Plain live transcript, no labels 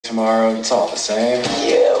tomorrow. It's all the same.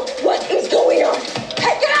 You! What is going on?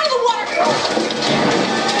 Hey, get out of the water!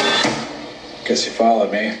 Guess you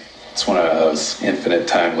followed me. It's one of those infinite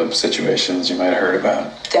time loop situations you might have heard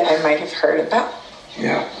about. That I might have heard about.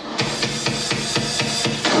 Yeah.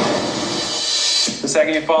 The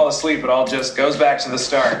second you fall asleep, it all just goes back to the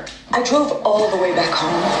start. I drove all the way back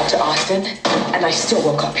home to Austin, and I still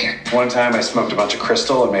woke up here. One time I smoked a bunch of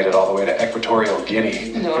crystal and made it all the way to Equatorial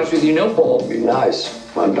Guinea. To be honest with you, no fault. Be nice.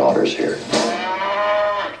 My daughter's here.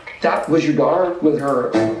 That was your daughter with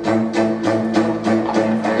her.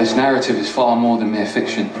 This narrative is far more than mere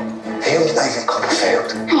fiction. Heel David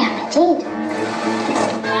Copperfield. I am indeed.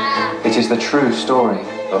 It is the true story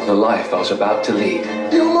of the life I was about to lead.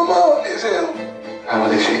 Your mama is ill. How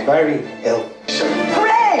is she? Very ill.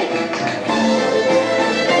 Hooray!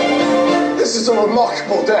 This is a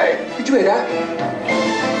remarkable day. Did you hear that?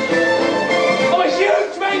 I'm a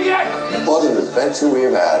huge maniac! What an adventure we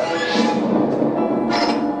have had.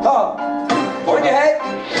 Oh, on your head.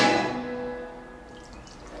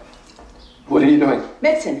 What are you doing?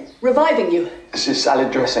 Medicine, reviving you. This is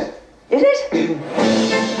salad dressing. Is it?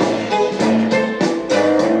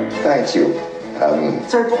 Thank you.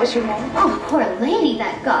 Sorry, what was your name? Oh, poor lady,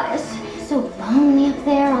 that goddess. So lonely up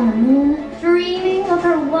there on the moon, dreaming of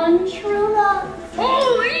her one true love.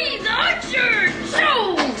 Holy, that's your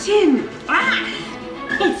soul! Jim!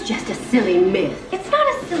 It's just a silly myth. It's not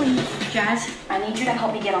a silly myth. Jazz, I need you to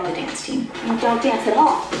help me get on the dance team. You don't dance at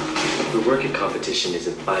all. The working competition is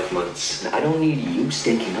in 5 months, and I don't need you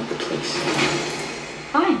stinking up the place.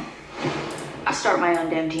 Fine. I'll start my own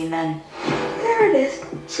damn team then. There it is.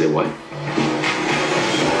 Say what?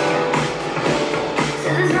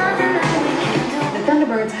 The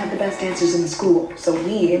Thunderbirds have the best dancers in the school, so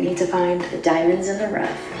we need to find the diamonds in the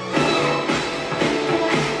rough.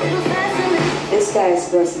 This guy is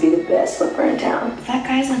supposed to be the best flipper in town. That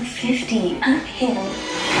guy's like 50. Him.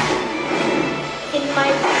 In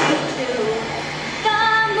my pocket too. The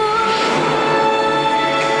moon.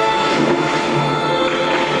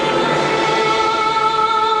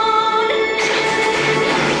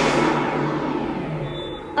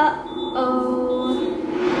 Uh-oh.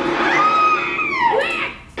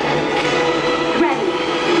 Ready.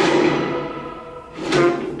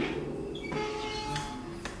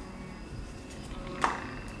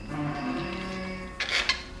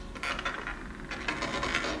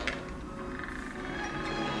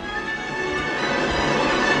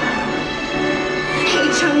 Hey,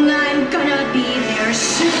 Chung, I'm gonna be there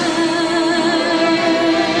soon.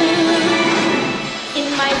 In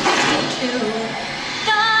my pocket too.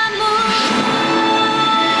 The moon.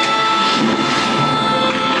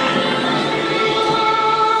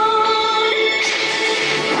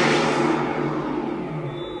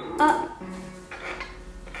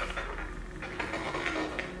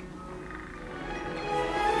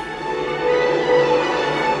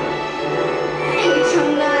 Hey,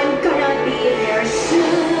 Chung, I'm gonna be there soon.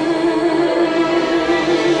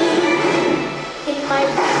 In my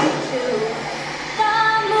pocket too. The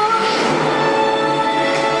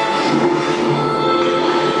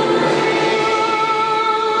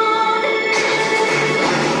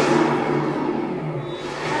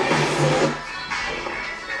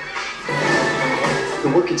The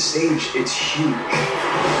working stage, it's huge.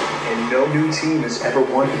 And no new team has ever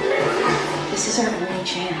won it. This is our only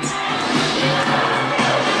chance.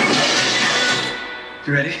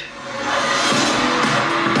 You ready?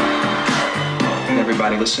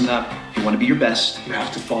 Everybody listen up. If you want to be your best, you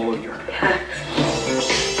have to follow your path.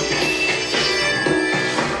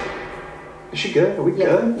 Is she good? Are we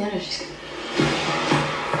good? Yeah, no, she's good.